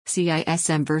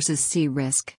CISM versus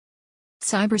C-Risk.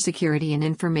 Cybersecurity and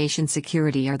information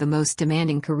security are the most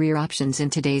demanding career options in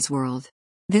today's world.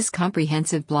 This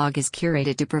comprehensive blog is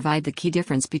curated to provide the key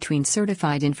difference between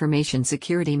Certified Information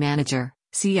Security Manager,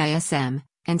 CISM,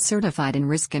 and Certified in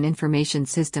Risk and Information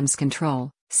Systems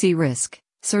Control, C-Risk,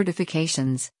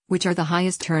 certifications, which are the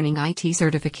highest earning IT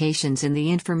certifications in the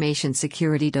information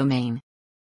security domain.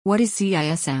 What is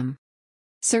CISM?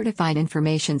 Certified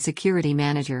Information Security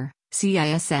Manager,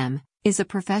 CISM, is a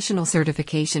professional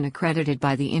certification accredited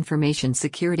by the Information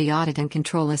Security Audit and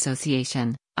Control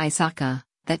Association, ISACA,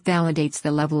 that validates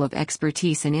the level of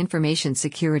expertise in information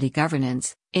security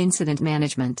governance, incident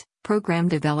management, program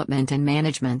development and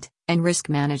management, and risk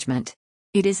management.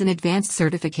 It is an advanced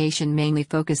certification mainly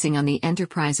focusing on the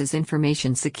enterprise's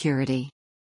information security.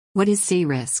 What is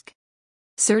C-Risk?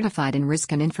 Certified in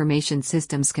Risk and Information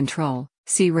Systems Control,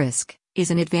 C-Risk, is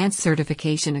an advanced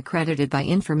certification accredited by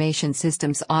Information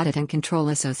Systems Audit and Control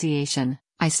Association,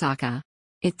 ISACA.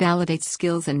 It validates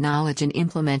skills and knowledge in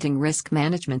implementing risk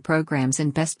management programs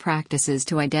and best practices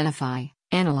to identify,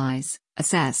 analyze,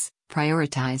 assess,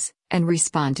 prioritize, and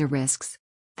respond to risks.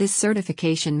 This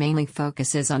certification mainly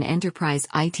focuses on enterprise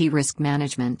IT risk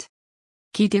management.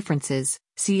 Key differences: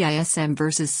 CISM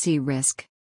versus C-Risk.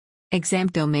 Exam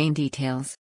domain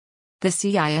details. The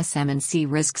CISM and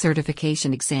C-Risk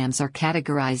certification exams are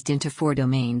categorized into 4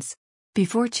 domains.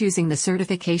 Before choosing the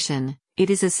certification, it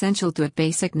is essential to have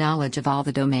basic knowledge of all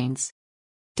the domains.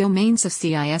 Domains of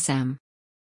CISM.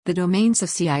 The domains of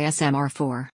CISM are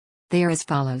 4. They are as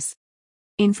follows.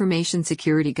 Information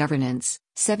Security Governance,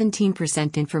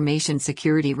 17% Information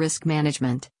Security Risk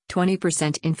Management,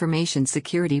 20% Information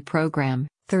Security Program,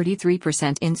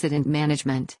 33% Incident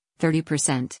Management,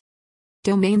 30%.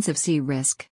 Domains of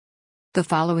C-Risk. The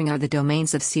following are the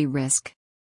domains of C-Risk.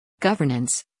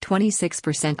 Governance,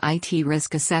 26% IT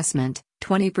Risk Assessment,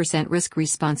 20% Risk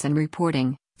Response and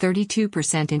Reporting,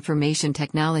 32% Information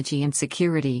Technology and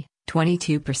Security,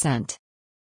 22%.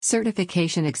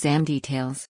 Certification exam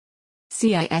details.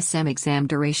 CISM exam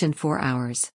duration 4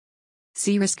 hours.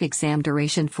 C-Risk exam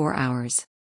duration 4 hours.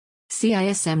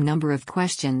 CISM number of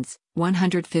questions,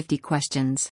 150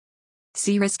 questions.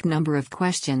 C-Risk number of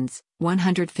questions,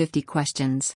 150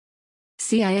 questions.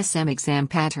 CISM exam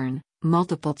pattern,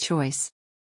 multiple choice.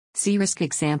 C-Risk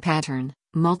exam pattern,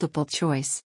 multiple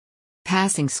choice.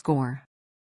 Passing score.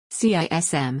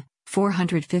 CISM,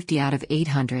 450 out of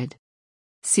 800.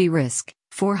 C-Risk,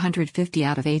 450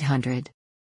 out of 800.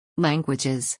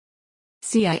 Languages.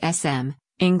 CISM,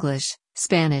 English,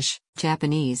 Spanish,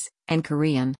 Japanese, and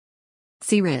Korean.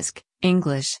 C-Risk,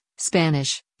 English,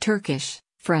 Spanish, Turkish,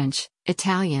 French,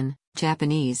 Italian,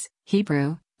 Japanese,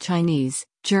 Hebrew, Chinese,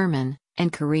 German,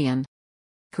 and Korean.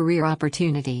 Career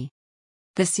opportunity.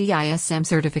 The CISM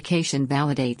certification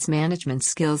validates management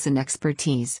skills and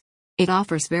expertise. It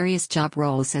offers various job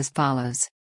roles as follows.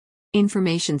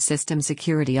 Information System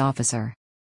Security Officer.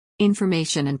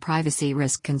 Information and Privacy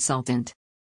Risk Consultant.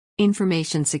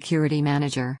 Information Security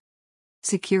Manager.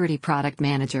 Security Product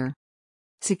Manager.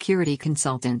 Security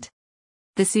Consultant.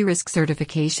 The C-Risk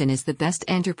certification is the best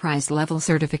enterprise-level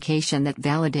certification that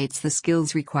validates the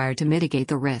skills required to mitigate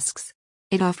the risks.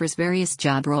 It offers various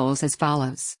job roles as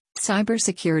follows.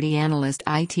 Cybersecurity Analyst,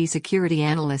 IT Security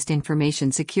Analyst,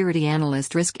 Information Security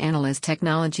Analyst, Risk Analyst,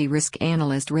 Technology Risk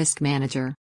Analyst, Risk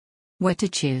Manager. What to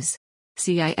choose?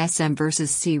 CISM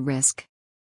versus C-Risk.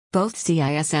 Both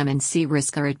CISM and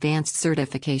C-Risk are advanced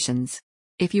certifications.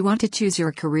 If you want to choose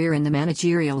your career in the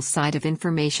managerial side of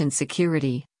information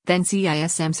security, then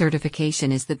CISM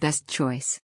certification is the best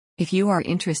choice. If you are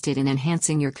interested in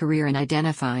enhancing your career in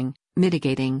identifying,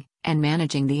 mitigating, and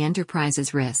managing the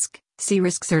enterprise's risk,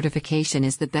 C-Risk certification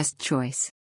is the best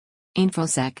choice.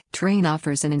 InfoSec Train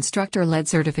offers an instructor-led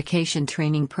certification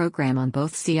training program on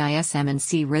both CISM and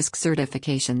C-Risk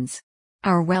certifications.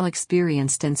 Our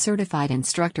well-experienced and certified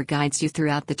instructor guides you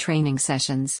throughout the training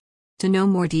sessions. To know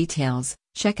more details,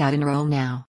 check out Enroll Now.